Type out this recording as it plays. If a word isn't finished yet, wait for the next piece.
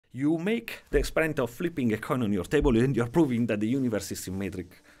You make the experiment of flipping a coin on your table and you're proving that the universe is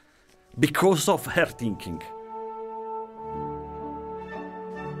symmetric because of her thinking.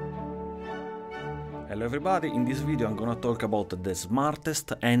 Hello everybody, in this video I'm gonna talk about the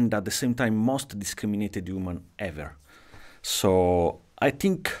smartest and at the same time most discriminated human ever. So I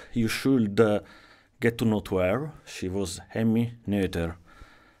think you should get to know her. She was Emmy Noether.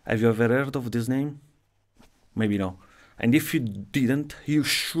 Have you ever heard of this name? Maybe no. And if you didn't, you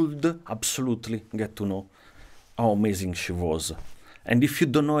should absolutely get to know how amazing she was. And if you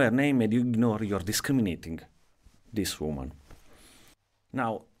don't know her name and you ignore, you're discriminating this woman.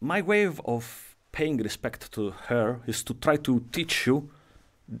 Now, my way of paying respect to her is to try to teach you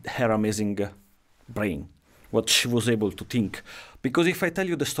her amazing brain, what she was able to think. Because if I tell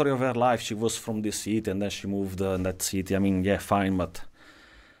you the story of her life, she was from this city and then she moved in that city, I mean, yeah, fine, but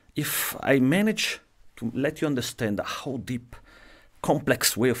if I manage to let you understand how deep,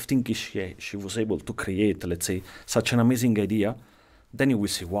 complex way of thinking she was able to create, let's say, such an amazing idea, then you will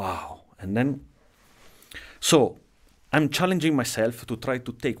say, wow. And then, so I'm challenging myself to try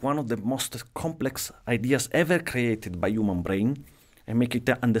to take one of the most complex ideas ever created by human brain and make it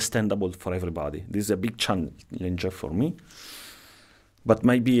understandable for everybody. This is a big challenge for me, but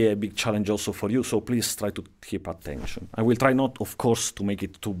maybe a big challenge also for you, so please try to keep attention. I will try not, of course, to make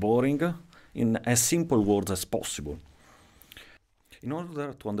it too boring, in as simple words as possible. In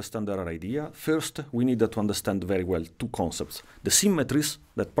order to understand our idea, first we need to understand very well two concepts. The symmetries,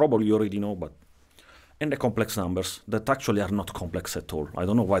 that probably you already know, and the complex numbers, that actually are not complex at all. I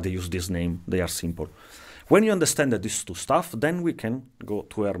don't know why they use this name, they are simple. When you understand these two stuff, then we can go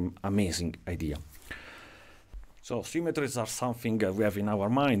to our amazing idea. So symmetries are something we have in our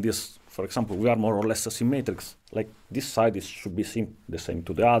mind. This, for example, we are more or less symmetric. Like this side should be the same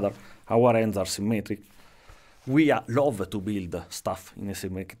to the other. Our ends are symmetric. We love to build stuff in a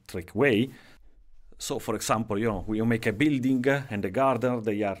symmetric way. So, for example, you make a building and a garden,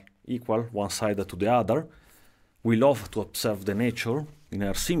 they are equal one side to the other. We love to observe the nature in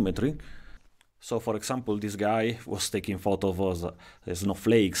her symmetry. So, for example, this guy was taking photos of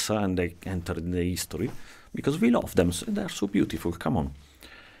snowflakes and they entered in the history because we love them. So they're so beautiful, come on.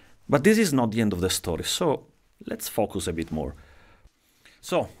 But this is not the end of the story, so let's focus a bit more.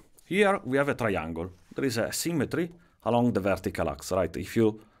 So, here we have a triangle. There is a symmetry along the vertical axis, right? If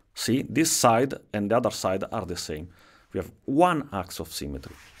you see, this side and the other side are the same. We have one axis of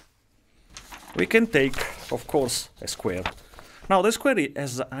symmetry. We can take, of course, a square. Now, the square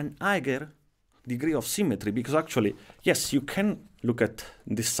has an higher degree of symmetry because actually, yes, you can look at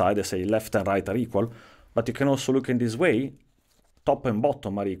this side and say left and right are equal, but you can also look in this way, top and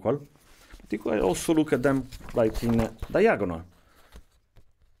bottom are equal. But you can also look at them like in diagonal.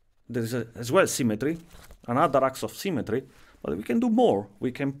 There is as well symmetry, another axis of symmetry, but we can do more.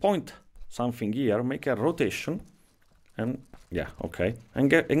 We can point something here, make a rotation, and yeah, okay, and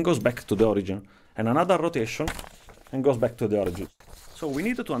goes back to the origin. And another rotation, and goes back to the origin. So we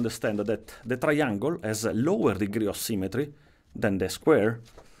need to understand that the triangle has a lower degree of symmetry than the square.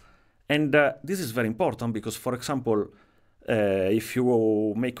 And this is very important because, for example, if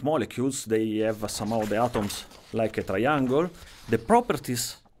you make molecules, they have somehow the atoms like a triangle. The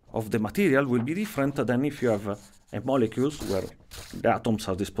properties of the material will be different than if you have a molecules where the atoms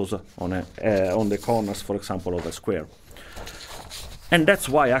are disposed on the corners, for example, of a square. And that's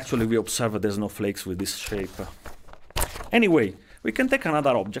why actually we observe the snowflakes with this shape. Anyway, we can take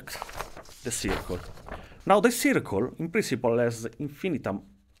another object, the circle. Now the circle, in principle, has infinite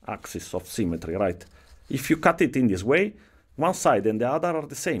axis of symmetry, right? If you cut it in this way, one side and the other are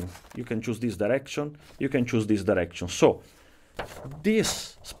the same. You can choose this direction, you can choose this direction. So,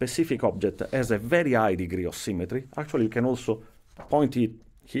 this specific object has a very high degree of symmetry. Actually, you can also point it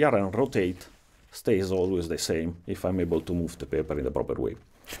here and rotate. Stays always the same if I'm able to move the paper in the proper way.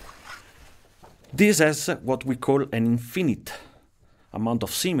 This has what we call an infinite amount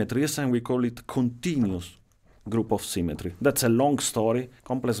of symmetries, and we call it continuous group of symmetry. That's a long story,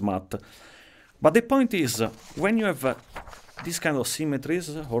 complex math. But the point is, when you have this kind of symmetries,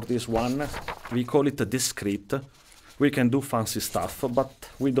 or this one, we call it discrete. We can do fancy stuff, but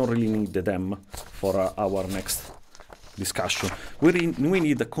we don't really need them for our next discussion. We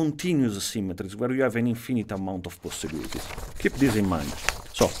need continuous symmetries, where you have an infinite amount of possibilities. Keep this in mind.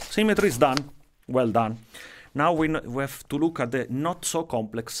 So, symmetry is done. Well done. Now we have to look at the not so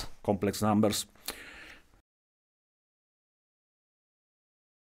complex numbers.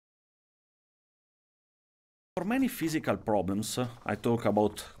 For many physical problems, I talk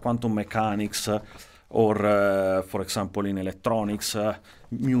about quantum mechanics, or for example in electronics,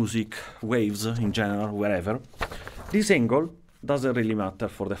 music, waves in general, wherever. This angle doesn't really matter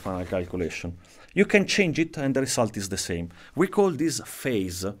for the final calculation. You can change it and the result is the same. We call this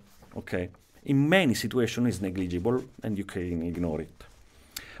phase, okay? In many situations it's negligible and you can ignore it.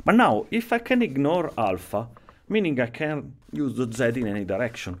 But now, if I can ignore alpha, meaning I can use z in any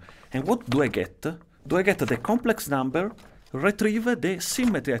direction, and what do I get? Do I get the complex number, retrieve the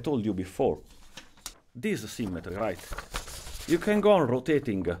symmetry I told you before. This symmetry, right? You can go on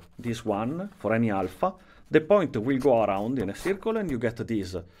rotating this one for any alpha. The point will go around in a circle and you get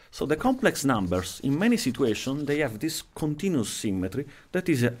this. So the complex numbers, in many situations, they have this continuous symmetry that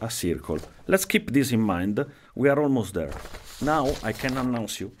is a circle. Let's keep this in mind. We are almost there. Now I can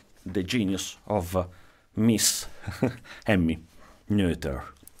announce you the genius of Miss Emmy Noether.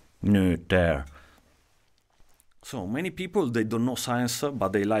 Noether. So many people, they don't know science,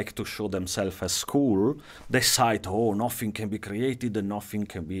 but they like to show themselves as cool. They cite, oh, nothing can be created and nothing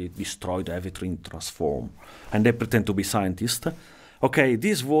can be destroyed, everything transformed. And they pretend to be scientists. Okay,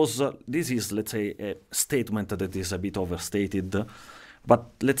 this is, let's say, a statement that is a bit overstated,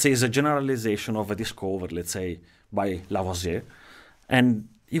 but let's say it's a generalization of a discovery, let's say, by Lavoisier. And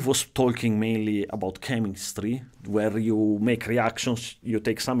he was talking mainly about chemistry, where you make reactions, you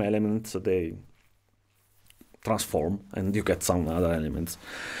take some elements, they transform and you get some other elements.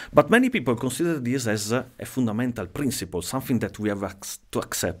 But many people consider this as a fundamental principle, something that we have to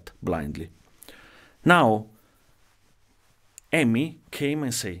accept blindly. Now, Emmy came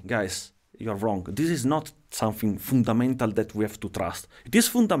and said, guys, you're wrong. This is not something fundamental that we have to trust. It is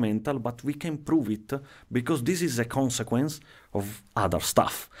fundamental, but we can prove it because this is a consequence of other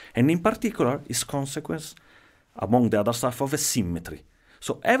stuff. And in particular, is consequence, among the other stuff, of a symmetry.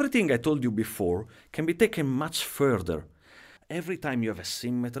 So everything I told you before can be taken much further. Every time you have a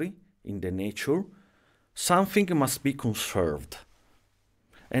symmetry in the nature, something must be conserved.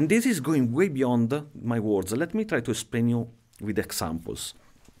 And this is going way beyond my words. Let me try to explain you with examples.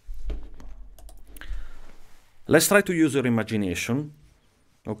 Let's try to use your imagination.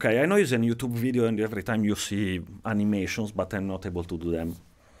 Okay, I know it's a YouTube video and every time you see animations, but I'm not able to do them.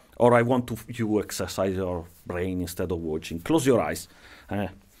 Or I want you exercise your brain instead of watching. Close your eyes.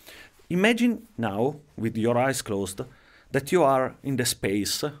 Imagine now, with your eyes closed, that you are in the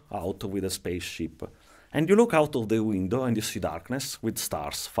space, out with a spaceship. And you look out of the window and you see darkness with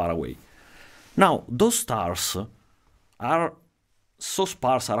stars far away. Now, those stars are so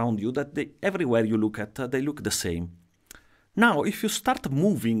sparse around you that everywhere you look at, they look the same. Now, if you start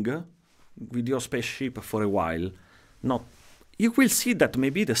moving with your spaceship for a while, you will see that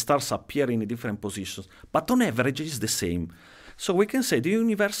maybe the stars appear in different positions, but on average it's the same. So we can say the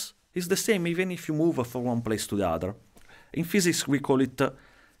universe is the same even if you move from one place to the other. In physics we call it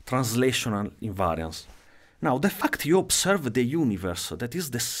translational invariance. Now, the fact you observe the universe that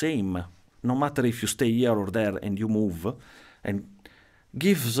is the same, no matter if you stay here or there and you move, and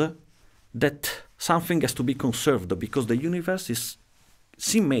gives that something has to be conserved because the universe is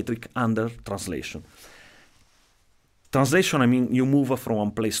symmetric under translation. Translation, I mean, you move from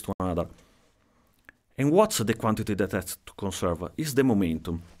one place to another. And what's the quantity that has to conserve? Is the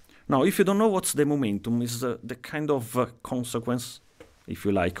momentum. Now, if you don't know what's the momentum, is the kind of consequence, if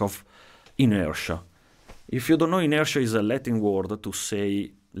you like, of inertia. If you don't know, inertia is a Latin word to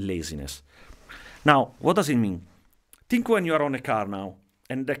say laziness. Now, what does it mean? Think when you are on a car now,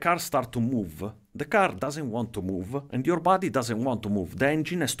 and the car starts to move. The car doesn't want to move, and your body doesn't want to move. The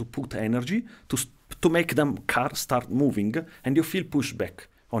engine has to put energy to make the car start moving, and you feel pushed back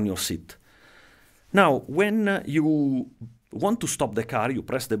on your seat. Now, when you want to stop the car, you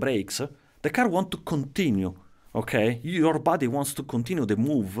press the brakes, the car wants to continue, okay? Your body wants to continue the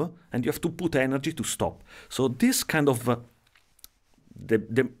move, and you have to put energy to stop. So this kind of,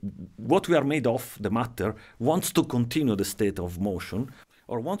 what we are made of, the matter, wants to continue the state of motion,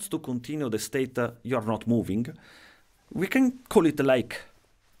 or wants to continue the state you're not moving. We can call it like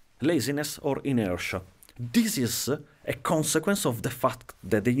laziness or inertia. This is a consequence of the fact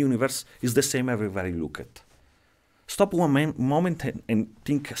that the universe is the same everywhere you look at. Stop one moment and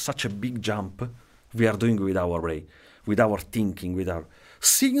think such a big jump we are doing with our brain, with our thinking,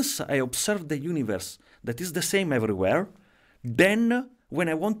 Since I observe the universe that is the same everywhere, then when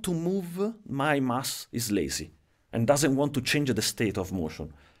I want to move, my mass is lazy and doesn't want to change the state of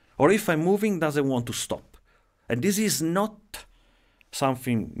motion. Or if I'm moving, doesn't want to stop. And this is not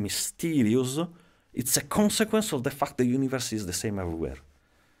something mysterious. It's a consequence of the fact the universe is the same everywhere.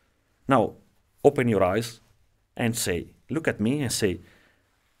 Now, open your eyes and say, look at me and say,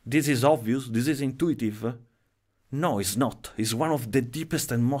 this is obvious, this is intuitive. No, it's not. It's one of the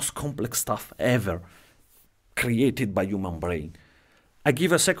deepest and most complex stuff ever created by human brain. I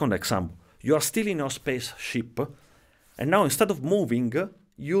give a second example. You are still in your spaceship And now instead of moving,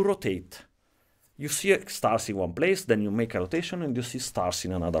 you rotate. You see stars in one place, then you make a rotation and you see stars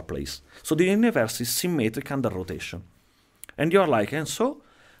in another place. So the universe is symmetric under rotation. And you're like, and so?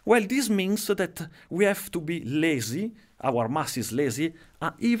 Well, this means that we have to be lazy, our mass is lazy,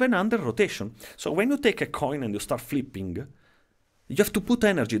 even under rotation. So when you take a coin and you start flipping, you have to put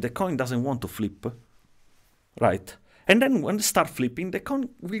energy, the coin doesn't want to flip, right? And then when you start flipping, the coin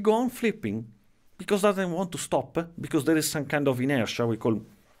will go on flipping, because it doesn't want to stop, because there is some kind of inertia, we call,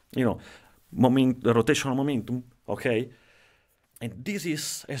 rotational momentum, okay? And this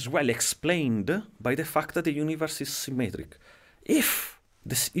is as well explained by the fact that the universe is symmetric. If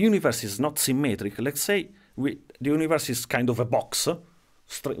this universe is not symmetric, let's say the universe is kind of a box,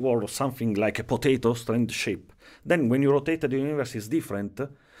 or something like a potato, strange shape. Then when you rotate, the universe is different.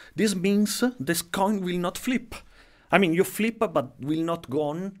 This means this coin will not flip. I mean, you flip, but will not go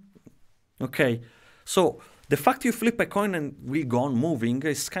on. Okay, so the fact you flip a coin and will go on moving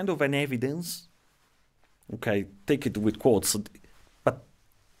is kind of an evidence. Okay, take it with quotes, but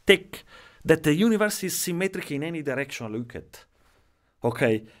take that the universe is symmetric in any direction you look at.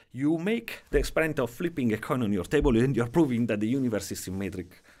 Okay, you make the experiment of flipping a coin on your table and you're proving that the universe is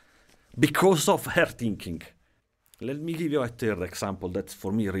symmetric because of her thinking. Let me give you a third example that's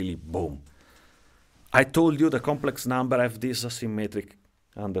for me really boom. I told you the complex number have this symmetric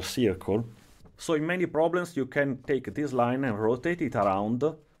under circle. So in many problems you can take this line and rotate it around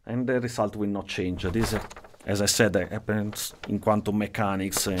and the result will not change. This, as I said, happens in quantum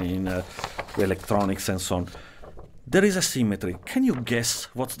mechanics, in electronics and so on. There is a symmetry. Can you guess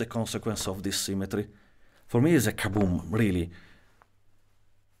what's the consequence of this symmetry? For me it's a kaboom, really.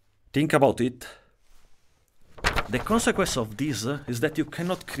 Think about it. The consequence of this is that you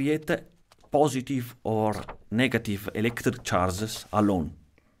cannot create positive or negative electric charges alone.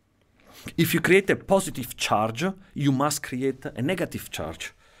 If you create a positive charge, you must create a negative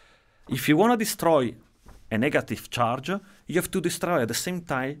charge. If you want to destroy a negative charge, you have to destroy at the same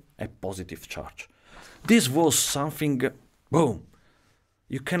time a positive charge. This was something, boom,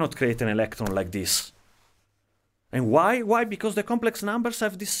 you cannot create an electron like this. And why? Why? Because the complex numbers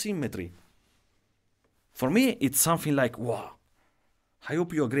have this symmetry. For me, it's something like, wow, I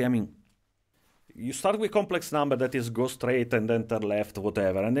hope you agree. I mean, you start with complex number that is go straight and then turn left,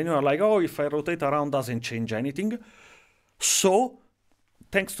 whatever. And then you are like, oh, if I rotate around, doesn't change anything. So,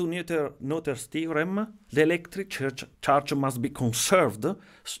 thanks to Noether's theorem, the electric charge must be conserved.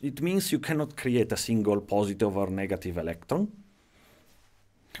 It means you cannot create a single positive or negative electron.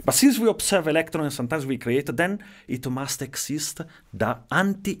 But since we observe electrons and sometimes we create, then it must exist the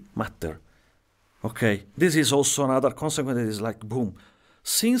antimatter. Okay, this is also another consequence that is like, boom.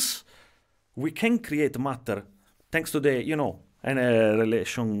 Since we can create matter, thanks to the,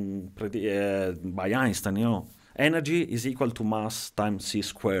 relation by Einstein, energy is equal to mass times c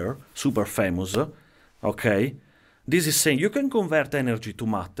squared, super famous, okay? This is saying you can convert energy to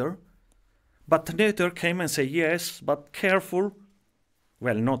matter, but Noether came and said, yes, but careful.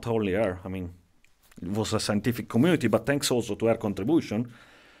 Well, not only her, I mean, it was a scientific community, but thanks also to her contribution.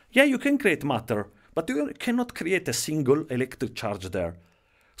 Yeah, you can create matter, but you cannot create a single electric charge there.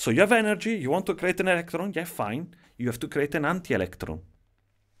 So you have energy, you want to create an electron, yeah, fine. You have to create an anti-electron.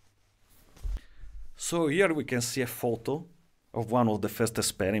 So here we can see a photo of one of the first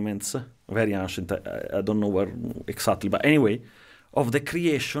experiments, very ancient, I don't know where exactly, but anyway, of the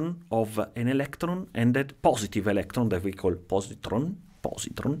creation of an electron and a positive electron that we call positron.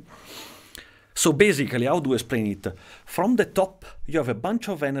 So basically, how do I explain it? From the top, you have a bunch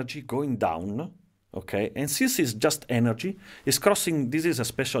of energy going down, okay? And since it's just energy, it's crossing, this is a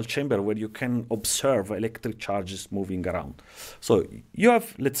special chamber where you can observe electric charges moving around. So you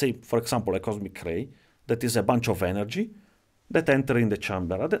have, let's say, for example, a cosmic ray that is a bunch of energy that enter in the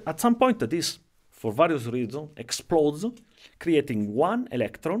chamber. At some point, this, for various reasons, explodes, creating one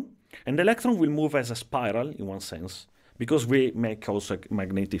electron, and the electron will move as a spiral in one sense, because we make also a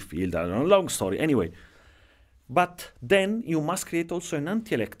magnetic field, I don't know, long story, anyway. But then you must create also an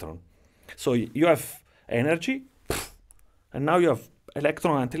anti-electron. So you have energy, and now you have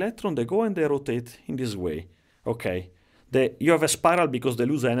electron, anti-electron, they go and they rotate in this way, okay? You have a spiral because they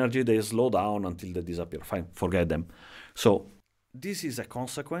lose energy, they slow down until they disappear, fine, forget them. So this is a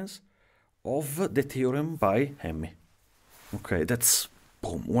consequence of the theorem by Emmy. Okay, that's,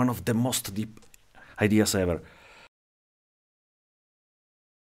 boom, one of the most deep ideas ever.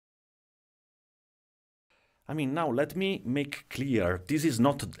 I mean, now let me make clear, this is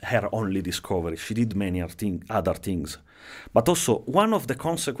not her only discovery. She did many other things. But also, one of the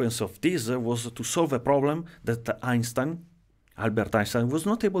consequences of this was to solve a problem that Einstein Albert Einstein was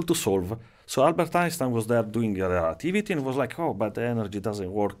not able to solve. So Albert Einstein was there doing relativity and was like, oh, but the energy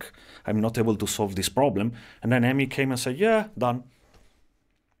doesn't work. I'm not able to solve this problem. And then Emmy came and said, yeah, done.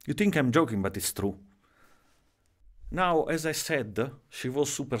 You think I'm joking, but it's true. Now, as I said, she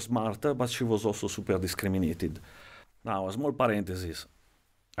was super smart, but she was also super discriminated. Now, a small parenthesis.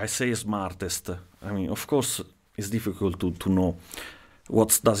 I say smartest. I mean, of course, it's difficult to know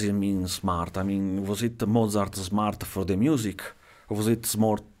what does it mean smart. I mean, was it Mozart smart for the music? Or was it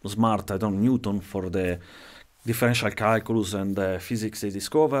smart, I don't know, Newton for the differential calculus and physics they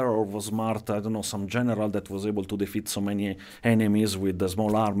discovered? Or was smart, I don't know, some general that was able to defeat so many enemies with a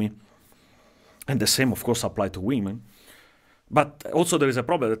small army? And the same, of course, applied to women. But also there is a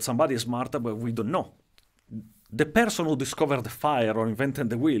problem that somebody is smarter, but we don't know. The person who discovered the fire or invented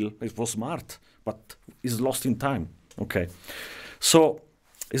the wheel, it was smart, but is lost in time. Okay, so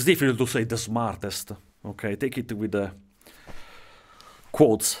it's difficult to say the smartest. Okay, take it with the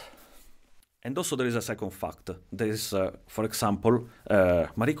quotes. And also there is a second fact. There is, for example,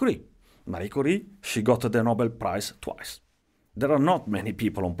 Marie Curie. Marie Curie, she got the Nobel Prize twice. There are not many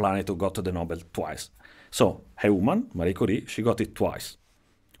people on planet who got the Nobel twice. So, a woman, Marie Curie, she got it twice.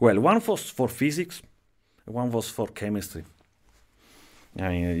 Well, one was for physics, one was for chemistry. I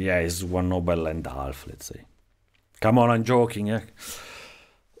mean, yeah, it's one Nobel and a half, let's say. Come on, I'm joking, yeah?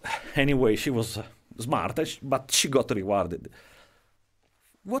 Anyway, she was smart, but she got rewarded.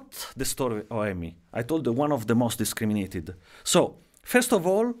 What the story of Emmy? I told you one of the most discriminated. So, first of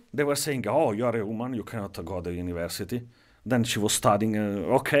all, they were saying, oh, you are a woman, you cannot go to the university. Then she was studying,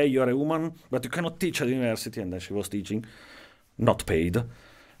 okay, you're a woman, but you cannot teach at the university. And then she was teaching, not paid.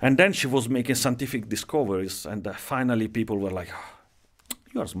 And then she was making scientific discoveries. And finally people were like, oh,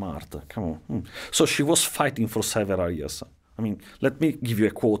 you are smart, come on. So she was fighting for several years. I mean, let me give you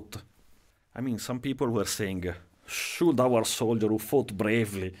a quote. I mean, some people were saying, should our soldier who fought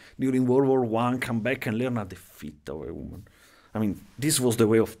bravely during World War I come back and learn a defeat of a woman? I mean, this was the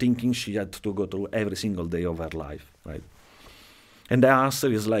way of thinking she had to go through every single day of her life, right? And the answer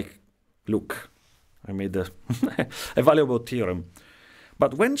is like, look, I made a valuable theorem.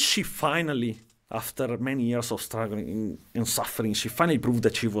 But when she finally, after many years of struggling and suffering, she finally proved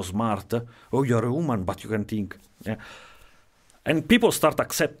that she was smart. Oh, you're a woman, but you can think. Yeah. And people start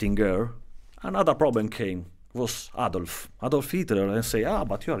accepting her. Another problem came, was Adolf Hitler, and say,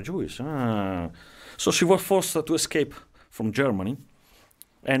 but you are Jewish. So she was forced to escape from Germany.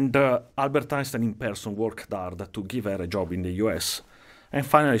 And Albert Einstein in person worked hard to give her a job in the US. And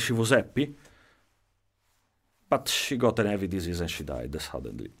finally she was happy. But she got an heavy disease and she died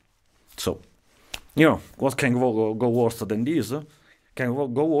suddenly. So, you know, what can go worse than this? Can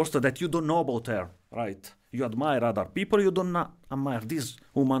go worse that you don't know about her, right? You admire other people, you don't admire this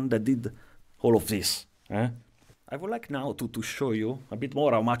woman that did all of this. I would like now to show you a bit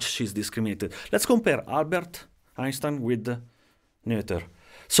more how much she's discriminated. Let's compare Albert Einstein with Noether.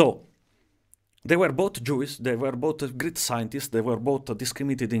 So, they were both Jewish, they were both great scientists, they were both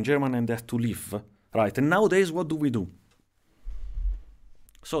discriminated in Germany and they had to leave, right? And nowadays, what do we do?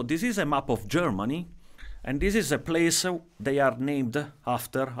 So, this is a map of Germany, and this is a place they are named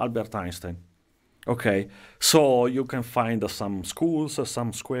after Albert Einstein. Okay, so you can find some schools,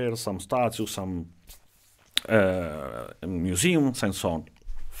 some squares, some statues, some museums, and so on.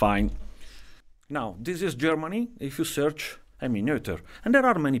 Fine. Now, this is Germany. If you search Emmy Noether, and there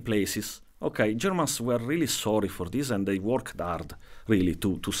are many places. Okay, Germans were really sorry for this, and they worked hard, really,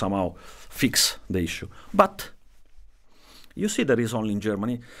 to somehow fix the issue. But you see there is only in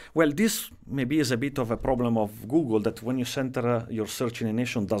Germany. Well, this maybe is a bit of a problem of Google, that when you center your search in a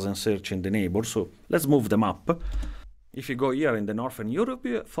nation, doesn't search in the neighbor. So let's move them up. If you go here in the Northern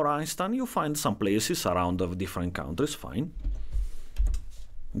Europe, for Einstein, you find some places around of different countries, fine.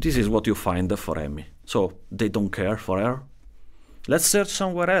 This is what you find for Emmy. So they don't care for her. Let's search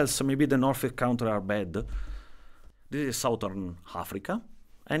somewhere else. Maybe the Nordic countries are bad. This is Southern Africa.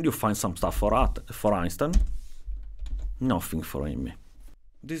 And you find some stuff for Einstein. Nothing for Emmy.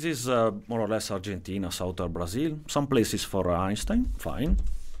 This is more or less Argentina, Southern Brazil. Some places for Einstein, fine.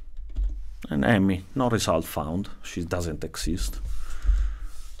 And Emmy, no result found. She doesn't exist.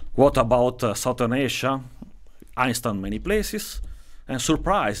 What about Southern Asia? Einstein, many places. And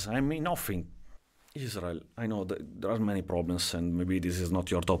surprise, Emmy, nothing. Israel, I know that there are many problems and maybe this is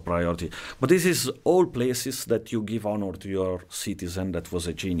not your top priority. But this is all places that you give honor to your citizen that was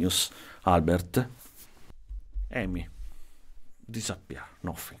a genius, Albert. Emmy. Disappear,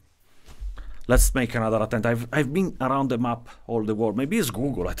 nothing. Let's make another attempt. I've been around the map all the world. Maybe it's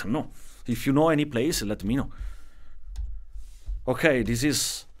Google, I don't know. If you know any place, let me know. Okay, this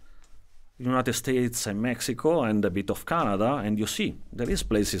is United States and Mexico and a bit of Canada, and you see there is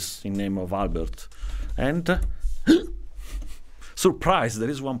places in name of Albert. And surprise, there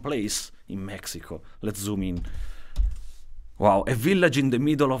is one place in Mexico. Let's zoom in. Wow, a village in the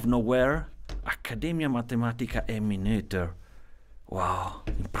middle of nowhere. Accademia Matematica Emmy Noether. Wow,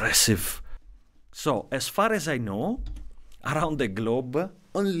 impressive. So, as far as I know, around the globe,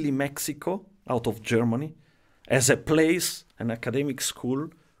 only Mexico, out of Germany, has a place, an academic school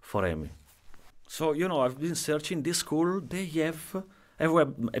for Emmy. So, you know, I've been searching this school. They have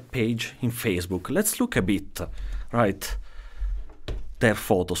a page in Facebook. Let's look a bit, right? Their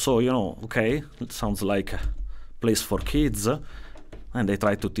photo. So, you know, okay, it sounds like a place for kids, and they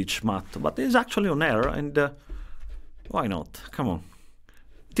try to teach math, but it's actually on air, and why not? Come on.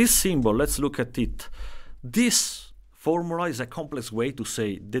 This symbol, let's look at it. This formula is a complex way to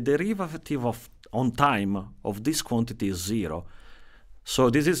say the derivative of on time of this quantity is 0. So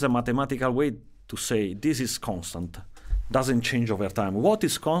this is a mathematical way to say this is constant, doesn't change over time. What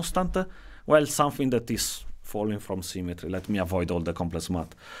is constant? Well, something that is falling from symmetry. Let me avoid all the complex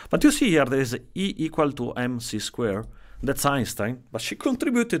math. But you see here there is E equal to mc squared. That's Einstein, but she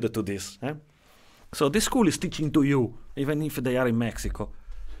contributed to this. So this school is teaching to you, even if they are in Mexico.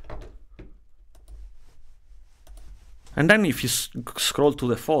 And then if you scroll to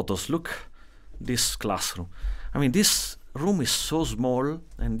the photos, look this classroom. I mean, this room is so small,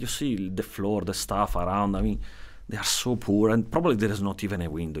 and you see the floor, the stuff around. I mean, they are so poor, and probably there is not even a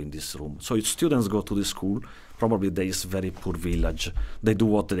window in this room. So if students go to the school, probably there is very poor village. They do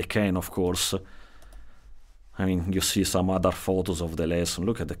what they can, of course. I mean, you see some other photos of the lesson.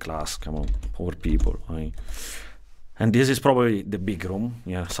 Look at the class, come on, poor people. I mean, and this is probably the big room.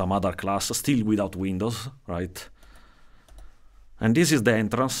 Yeah, some other class, still without windows, right? And this is the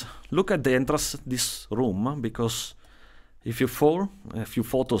entrance. Look at the entrance, this room, because if you fall, a few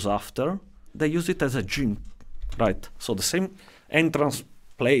photos after, they use it as a gym, right? So the same entrance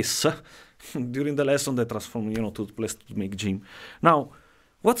place, during the lesson they transform, you know, to the place to make gym. Now,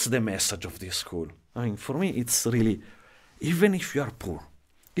 what's the message of this school? I mean, for me, it's really, even if you are poor,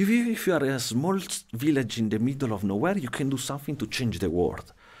 even if you are a small village in the middle of nowhere, you can do something to change the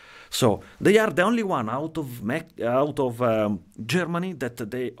world. So they are the only one out of Germany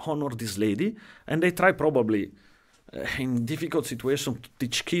that they honor this lady, and they try probably in difficult situations to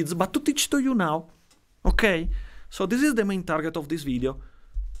teach kids, but to teach to you now. Okay? So this is the main target of this video.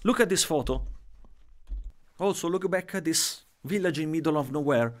 Look at this photo. Also, look back at this village in middle of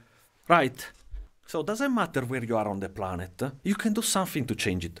nowhere. Right? So doesn't matter where you are on the planet. You can do something to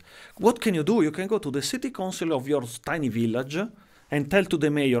change it. What can you do? You can go to the city council of your tiny village and tell to the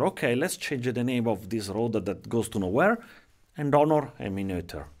mayor, okay, let's change the name of this road that goes to nowhere and honor Emmy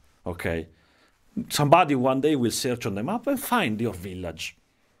Noether. Okay? Somebody one day will search on the map and find your village.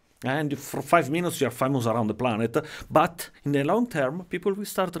 And for 5 minutes you are famous around the planet, but in the long term, people will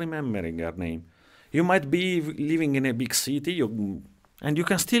start remembering her name. You might be living in a big city, and you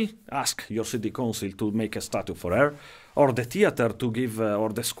can still ask your city council to make a statue for her, or the theater to give, or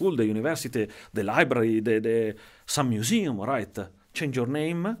the school, the university, the library, some museum, right? Change your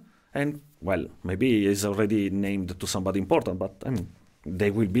name, and, well, maybe it's already named to somebody important, but, I mean,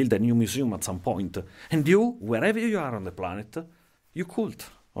 they will build a new museum at some point. And you, wherever you are on the planet, you could,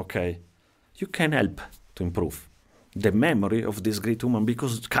 okay? You can help to improve the memory of this great woman,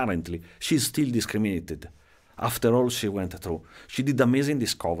 because currently she's still discriminated. After all she went through, she did amazing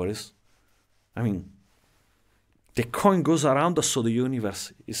discoveries. I mean, the coin goes around, so the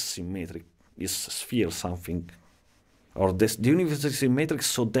universe is symmetric, is sphere something. Or the universe is symmetric,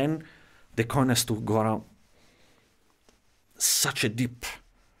 so then the coin has to go around. Such a deep,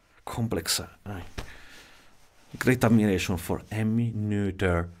 complex, great admiration for Emmy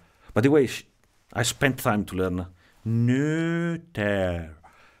Noether. By the way, I spent time to learn Noether.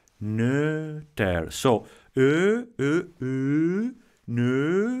 Noether. So, Noether.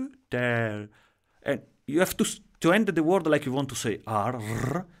 And you have to end the word like you want to say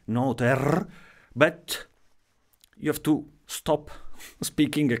R, Noether, but you have to stop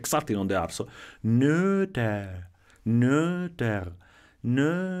speaking exactly on the R. So, Noether, Noether,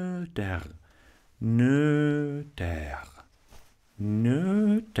 Noether, Noether,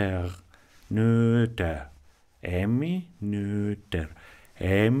 Noether, Noether, Emmy Noether,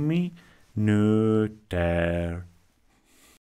 Emmy Noether.